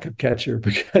be a backup catcher,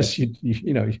 because you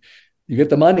get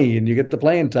the money and you get the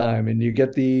playing time and you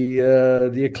get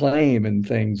the acclaim and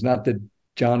things. Not that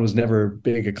John was never a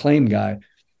big acclaim guy,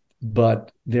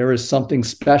 but there is something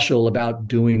special about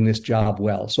doing this job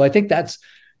well. So I think that's,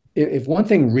 if one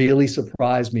thing really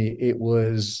surprised me, it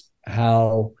was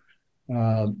how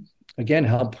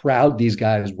proud these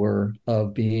guys were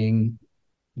of being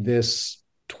this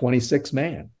 26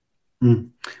 man.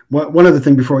 One other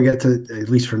thing before we get to, at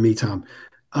least for me, Tom,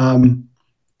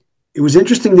 it was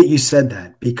interesting that you said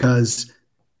that, because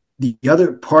the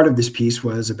other part of this piece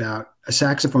was about a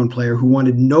saxophone player who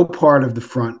wanted no part of the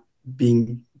front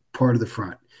being part of the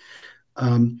front.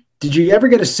 Did you ever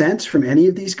get a sense from any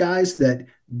of these guys that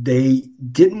they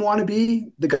didn't want to be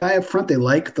the guy up front? They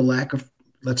liked the lack of,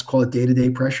 let's call it,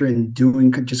 day-to-day pressure and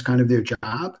doing just kind of their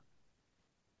job?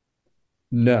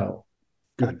 No,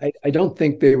 I don't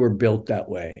think they were built that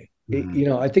way.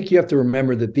 I think you have to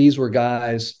remember that these were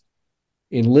guys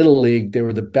in Little League. They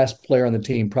were the best player on the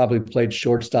team, probably played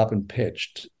shortstop and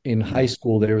pitched. In high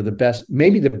school, they were the best,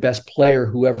 maybe the best player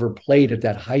who ever played at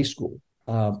that high school.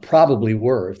 Probably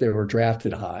were, if they were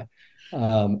drafted high.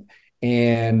 Probably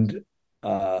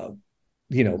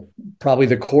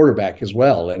the quarterback as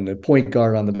well, and the point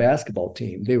guard on the basketball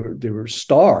team. They were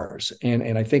stars.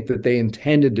 And I think that they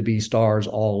intended to be stars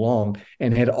all along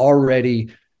and had already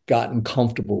gotten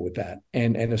comfortable with that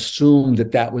and assumed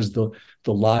that was the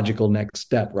logical next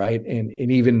step, right? And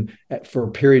even for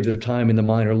periods of time in the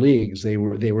minor leagues, they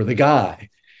were the guy.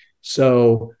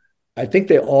 So I think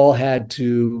they all had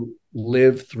to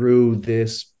live through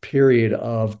this period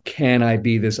of, can I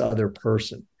be this other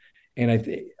person? And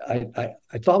I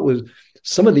thought was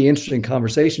some of the interesting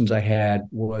conversations I had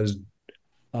was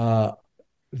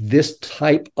this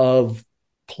type of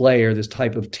player, this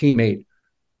type of teammate,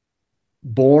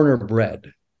 born or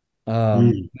bred,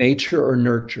 nature or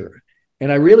nurture.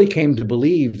 And I really came to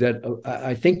believe that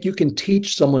I think you can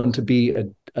teach someone to be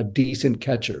a decent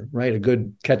catcher, right? A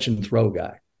good catch and throw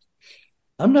guy.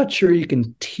 I'm not sure you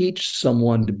can teach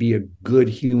someone to be a good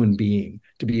human being,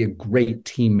 to be a great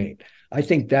teammate. I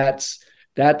think that's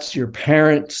your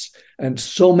parents. And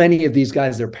so many of these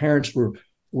guys, their parents were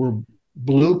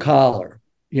blue collar.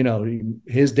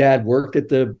 His dad worked at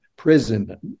the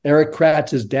prison. Erik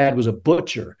Kratz's dad was a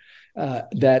butcher.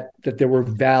 That there were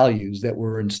values that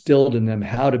were instilled in them,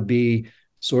 how to be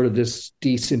sort of this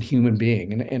decent human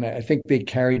being. And I think they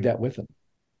carried that with them.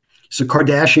 So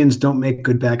Kardashians don't make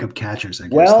good backup catchers, I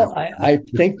guess. Well, I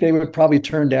think they would probably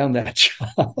turn down that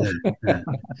job. Yeah.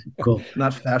 Cool.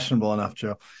 Not fashionable enough,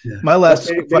 Joe. Yeah. My last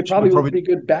they probably would be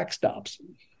good backstops.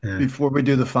 Yeah. Before we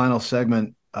do the final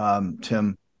segment,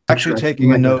 Tim, actually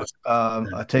taking a note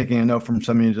from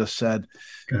something you just said.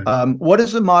 What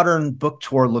does a modern book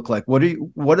tour look like?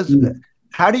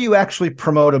 How do you actually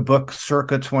promote a book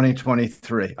circa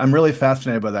 2023? I'm really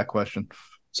fascinated by that question.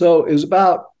 So it was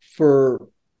about, for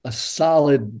a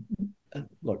solid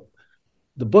look,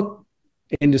 the book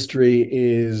industry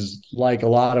is like a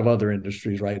lot of other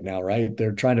industries right now, right?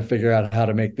 They're trying to figure out how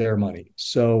to make their money.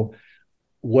 So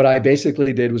what I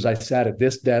basically did was I sat at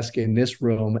this desk in this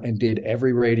room and did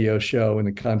every radio show in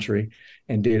the country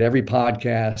and did every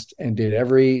podcast and did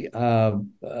every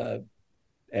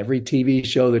TV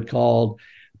show that called.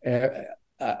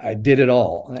 I did it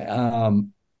all,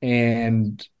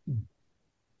 and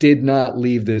did not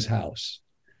leave this house.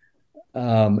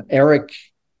 Eric,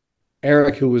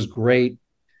 who was great,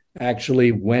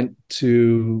 actually went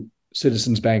to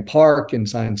Citizens Bank Park and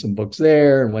signed some books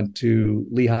there, and went to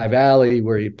Lehigh Valley,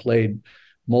 where he played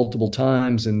multiple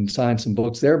times and signed some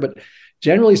books there. But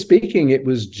generally speaking, it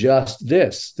was just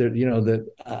this, that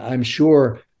I'm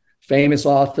sure famous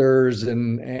authors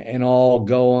and all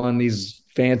go on these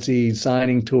fancy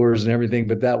signing tours and everything,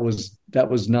 but that was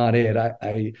not it.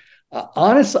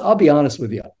 I'll be honest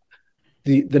with you.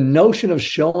 The notion of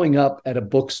showing up at a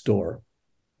bookstore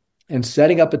and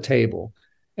setting up a table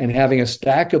and having a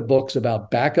stack of books about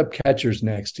backup catchers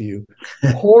next to you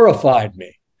horrified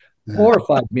me.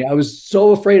 Horrified me. I was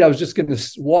so afraid I was just going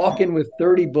to walk in with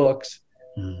 30 books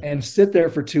and sit there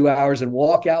for 2 hours and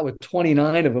walk out with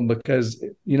 29 of them because,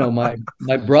 my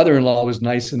brother-in-law was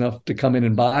nice enough to come in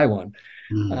and buy one.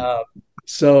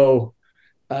 So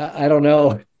I don't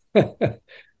know.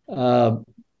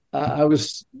 I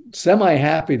was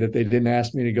semi-happy that they didn't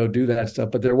ask me to go do that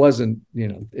stuff, but there wasn't,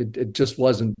 it just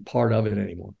wasn't part of it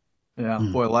anymore. Yeah.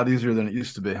 Boy, a lot easier than it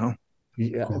used to be, huh?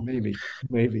 Yeah, cool. Maybe.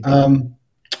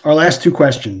 Our last two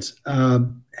questions.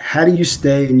 How do you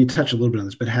stay, and you touched a little bit on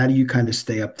this, but how do you kind of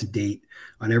stay up to date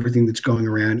on everything that's going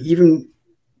around, even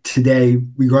today,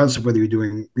 regardless of whether you're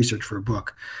doing research for a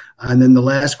book? And then the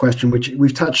last question, which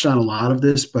we've touched on a lot of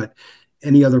this, but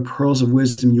any other pearls of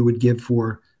wisdom you would give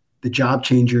for the job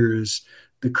changers,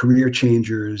 the career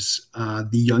changers, the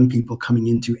young people coming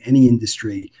into any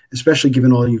industry, especially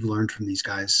given all you've learned from these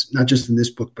guys, not just in this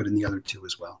book, but in the other two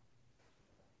as well.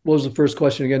 What was the first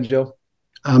question again, Joe?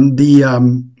 How do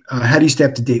you stay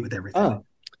up to date with everything?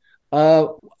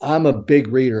 I'm a big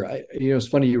reader. It's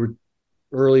funny, you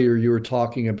were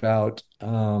talking about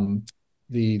the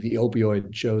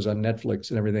opioid shows on Netflix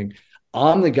and everything.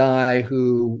 I'm the guy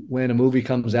who, when a movie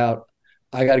comes out,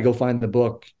 I got to go find the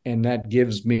book, and that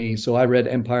gives me. So I read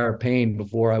Empire of Pain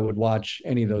before I would watch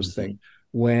any of those things.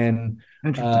 When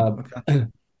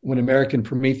American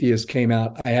Prometheus came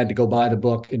out, I had to go buy the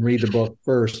book and read the book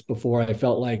first before I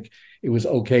felt like it was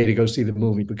okay to go see the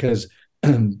movie, because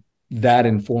that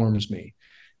informs me.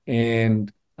 And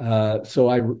so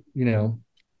I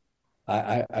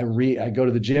read. I go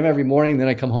to the gym every morning, then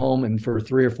I come home, and for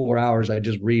 3 or 4 hours, I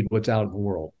just read what's out in the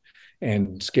world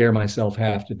and scare myself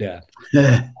half to death.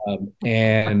 The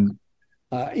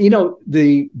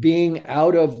being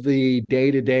out of the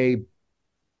day-to-day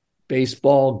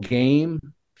baseball game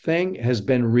thing has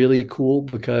been really cool,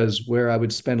 because where I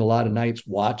would spend a lot of nights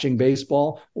watching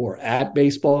baseball or at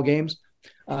baseball games,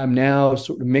 I'm now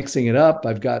sort of mixing it up.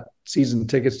 I've got season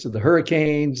tickets to the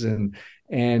Hurricanes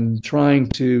and trying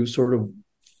to sort of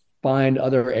find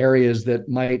other areas that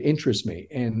might interest me,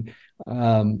 and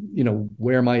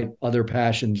where might other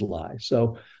passions lie.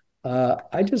 So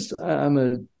I'm just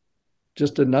a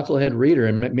knucklehead reader,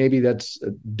 and maybe that's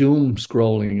doom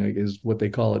scrolling is what they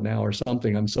call it now or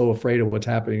something. I'm so afraid of what's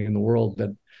happening in the world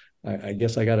that I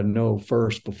guess I got to know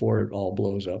first before it all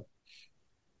blows up.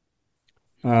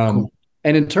 Cool.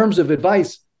 And in terms of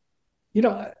advice,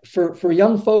 for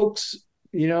young folks,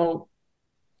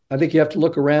 I think you have to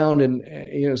look around, and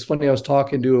it's funny. I was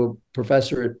talking to a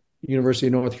professor at University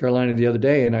of North Carolina the other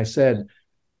day, and I said,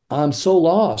 I'm so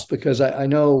lost, because I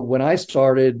know when I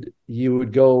started, you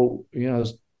would go, I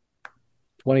was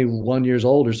 21 years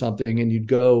old or something, and you'd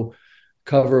go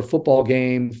cover a football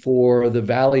game for the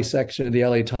Valley section of the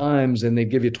LA Times, and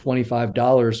they'd give you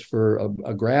 $25 for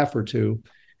a graph or two.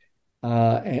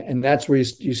 And that's where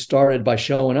you started, by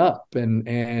showing up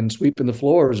and sweeping the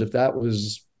floors if that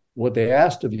was what they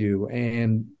asked of you.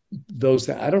 And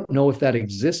I don't know if that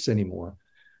exists anymore.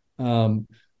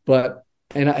 But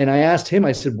I asked him,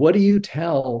 I said, what do you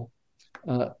tell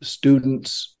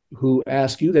students who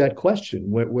ask you that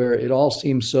question, where it all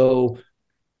seems so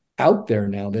out there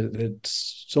now, that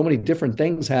it's so many different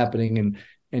things happening,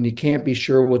 and you can't be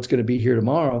sure what's going to be here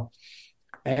tomorrow.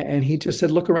 And he just said,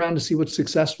 look around to see what's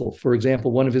successful. For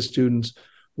example, one of his students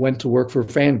went to work for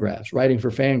Fangraphs, writing for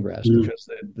Fangraphs, because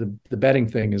the betting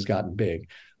thing has gotten big.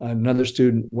 Another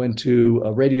student went to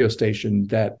a radio station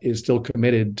that is still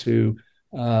committed to,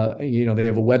 they have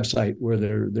a website where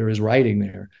there is writing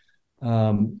there.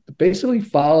 Basically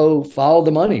follow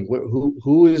the money.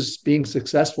 Who is being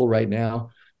successful right now,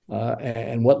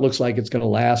 and what looks like it's going to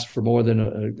last for more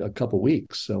than a couple of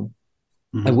weeks. So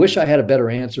I wish I had a better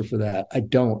answer for that. I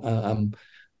don't.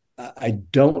 I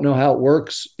don't know how it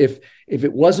works. If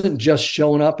it wasn't just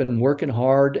showing up and working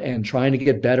hard and trying to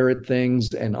get better at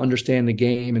things and understand the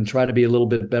game and try to be a little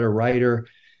bit better writer,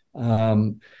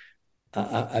 I'm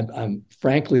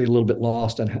frankly a little bit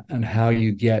lost on how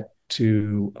you get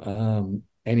to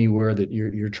anywhere that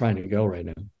you're trying to go right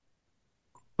now.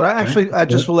 But I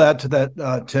just will add to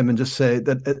that, Tim, and just say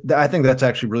that I think that's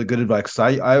actually really good advice.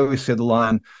 I always say the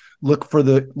line, look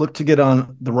to get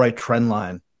on the right trend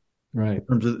line. Right.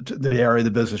 In terms of the area of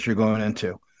the business you're going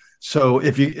into. So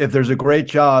if there's a great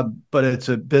job, but it's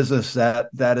a business that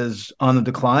is on the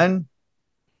decline,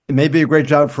 it may be a great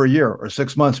job for a year or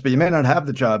 6 months, but you may not have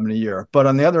the job in a year. But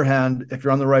on the other hand, if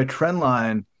you're on the right trend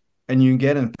line and you can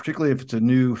get in, particularly if it's a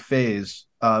new phase,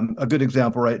 a good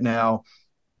example right now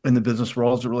in the business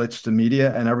world as it relates to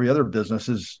media and every other business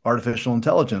is artificial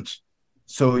intelligence.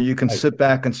 So you can sit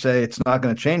back and say it's not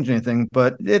going to change anything,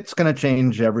 but it's going to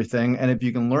change everything. And if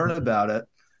you can learn about it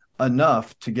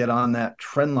enough to get on that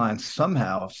trend line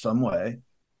somehow, some way,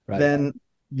 then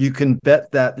you can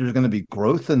bet that there's going to be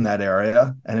growth in that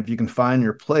area. And if you can find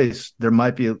your place, it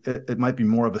might be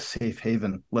more of a safe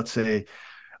haven. Let's say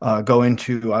go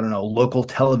into, I don't know, local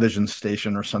television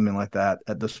station or something like that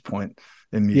at this point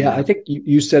in media. Yeah, I think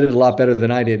you said it a lot better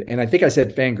than I did. And I think I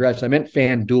said Fangraphs. I meant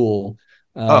FanDuel.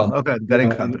 Okay.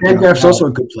 Fangraphs also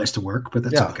a good place to work, but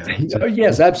that's okay.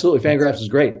 Yes, absolutely. Fangraphs is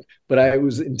great. But I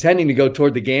was intending to go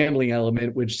toward the gambling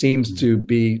element, which seems to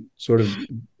be sort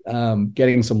of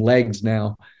getting some legs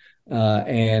now.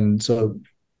 And so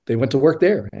they went to work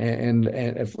there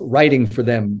and writing for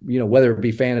them, whether it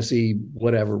be fantasy,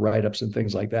 whatever, write-ups and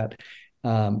things like that.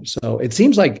 So it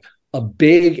seems like a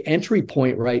big entry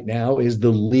point right now is the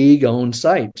league-owned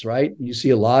sites, right? You see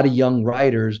a lot of young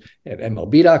writers at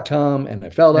MLB.com,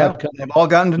 NFL.com. Yeah, they've all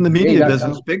gotten into the media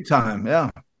business big time,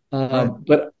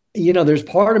 But, there's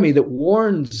part of me that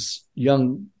warns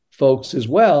young folks as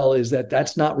well, is that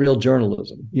that's not real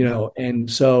journalism,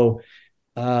 and so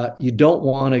you don't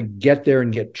want to get there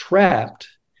and get trapped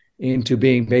into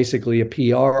being basically a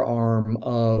PR arm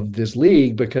of this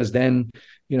league, because then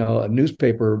a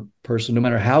newspaper person, no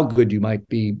matter how good you might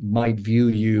be, might view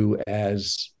you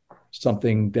as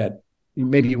something that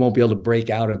maybe you won't be able to break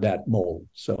out of that mold.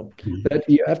 So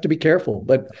you have to be careful.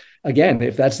 But again,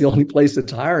 if that's the only place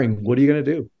that's hiring, what are you going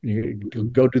to do? You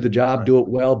go do the job, do it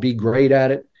well, be great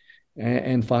at it,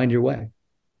 and find your way.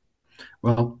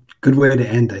 Well, good way to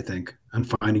end, I think, on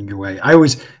finding your way.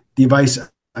 The advice,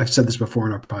 I've said this before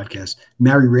in our podcast,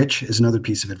 marry rich is another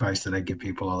piece of advice that I give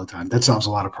people all the time. That solves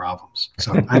a lot of problems.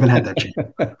 So I haven't had that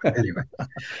chance. Anyway.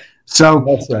 So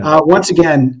once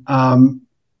again,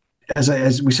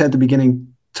 as we said at the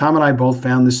beginning, Tom and I both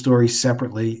found this story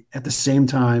separately at the same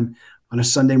time on a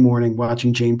Sunday morning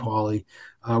watching Jane Pauley.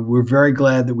 We're very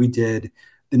glad that we did.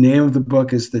 The name of the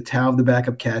book is The Tao of the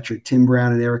Backup Catcher. Tim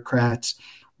Brown and Eric Kratz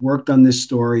worked on this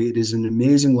story. It is an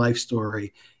amazing life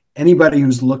story. Anybody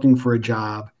who's looking for a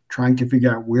job, trying to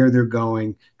figure out where they're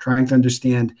going, trying to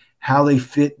understand how they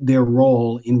fit their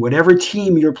role in whatever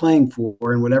team you're playing for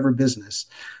or in whatever business,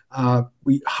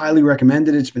 we highly recommend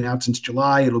it. It's been out since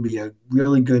July. It'll be a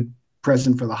really good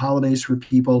present for the holidays for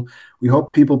people. We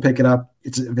hope people pick it up.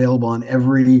 It's available on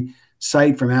every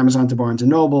site from Amazon to Barnes &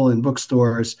 Noble and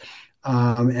bookstores.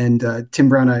 Tim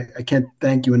Brown, I can't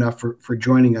thank you enough for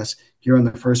joining us here on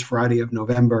the first Friday of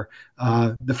November,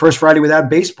 the first Friday without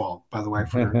baseball, by the way,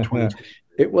 for 2020.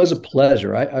 It was a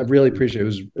pleasure. I really appreciate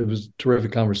it. It was a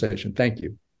terrific conversation. Thank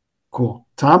you. Cool.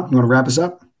 Tom, you want to wrap us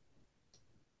up?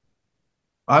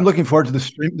 I'm looking forward to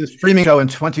the streaming show in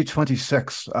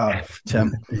 2026,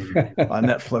 Tim, on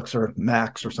Netflix or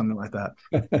Max or something like that.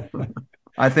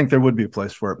 I think there would be a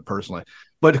place for it personally.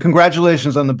 But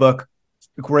congratulations on the book.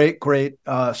 Great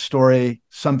story.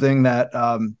 Something that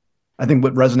I think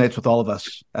what resonates with all of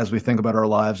us as we think about our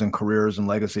lives and careers and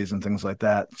legacies and things like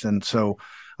that. And so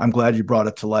I'm glad you brought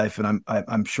it to life. And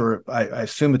I'm sure, I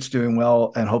assume it's doing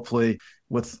well. And hopefully,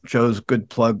 with Joe's good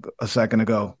plug a second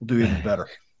ago, we'll do even better.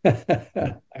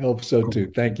 I hope so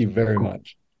too. Thank you very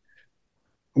much.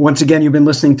 Once again, you've been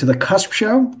listening to The Cusp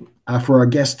Show. For our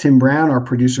guest, Tim Brown, our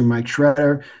producer, Mike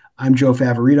Schroeder, I'm Joe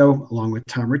Favorito, along with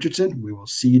Tom Richardson. We will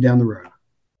see you down the road.